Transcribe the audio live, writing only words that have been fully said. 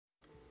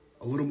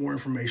a little more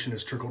information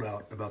has trickled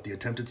out about the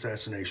attempted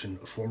assassination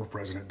of former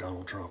President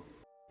Donald Trump.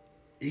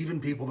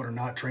 Even people that are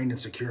not trained in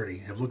security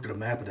have looked at a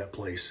map of that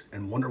place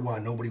and wonder why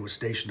nobody was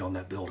stationed on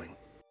that building.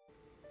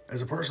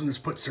 As a person that's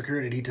put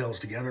security details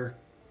together,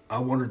 I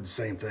wondered the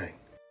same thing.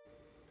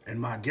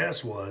 And my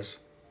guess was,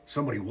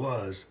 somebody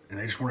was, and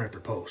they just weren't at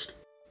their post.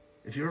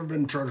 If you've ever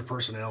been in charge of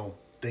personnel,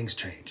 things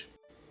change.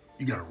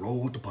 You gotta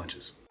roll with the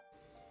punches.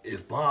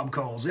 If Bob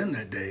calls in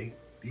that day,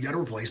 you gotta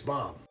replace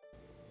Bob.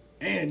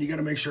 And you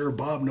gotta make sure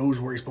Bob knows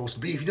where he's supposed to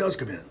be if he does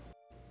come in.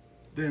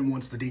 Then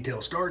once the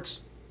detail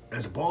starts,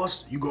 as a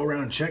boss, you go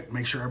around and check,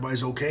 make sure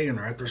everybody's okay and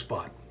they're at their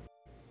spot.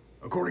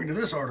 According to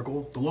this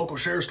article, the local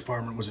sheriff's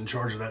department was in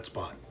charge of that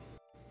spot.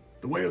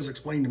 The way it was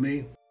explained to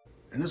me,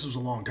 and this was a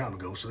long time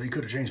ago, so they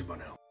could have changed it by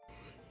now,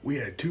 we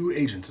had 2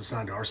 agents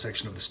assigned to our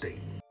section of the state.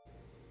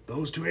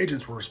 Those 2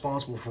 agents were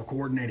responsible for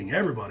coordinating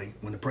everybody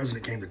when the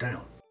president came to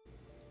town.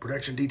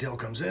 Protection detail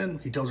comes in,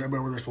 he tells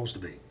everybody where they're supposed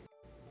to be.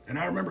 And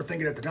I remember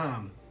thinking at the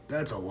time,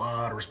 that's a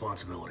lot of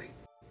responsibility.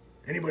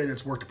 Anybody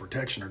that's worked a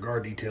protection or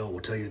guard detail will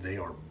tell you they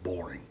are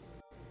boring.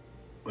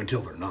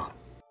 Until they're not.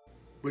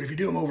 But if you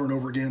do them over and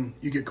over again,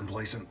 you get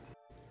complacent.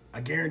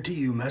 I guarantee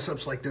you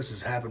mess-ups like this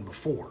has happened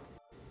before.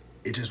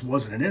 It just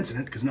wasn't an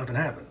incident because nothing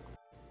happened.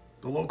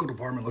 The local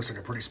department looks like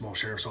a pretty small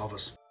sheriff's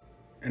office,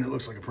 and it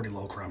looks like a pretty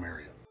low crime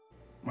area.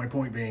 My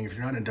point being, if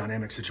you're not in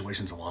dynamic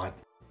situations a lot,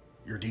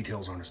 your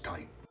details aren't as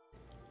tight.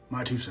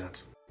 My 2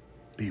 cents.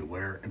 Be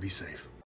aware and be safe.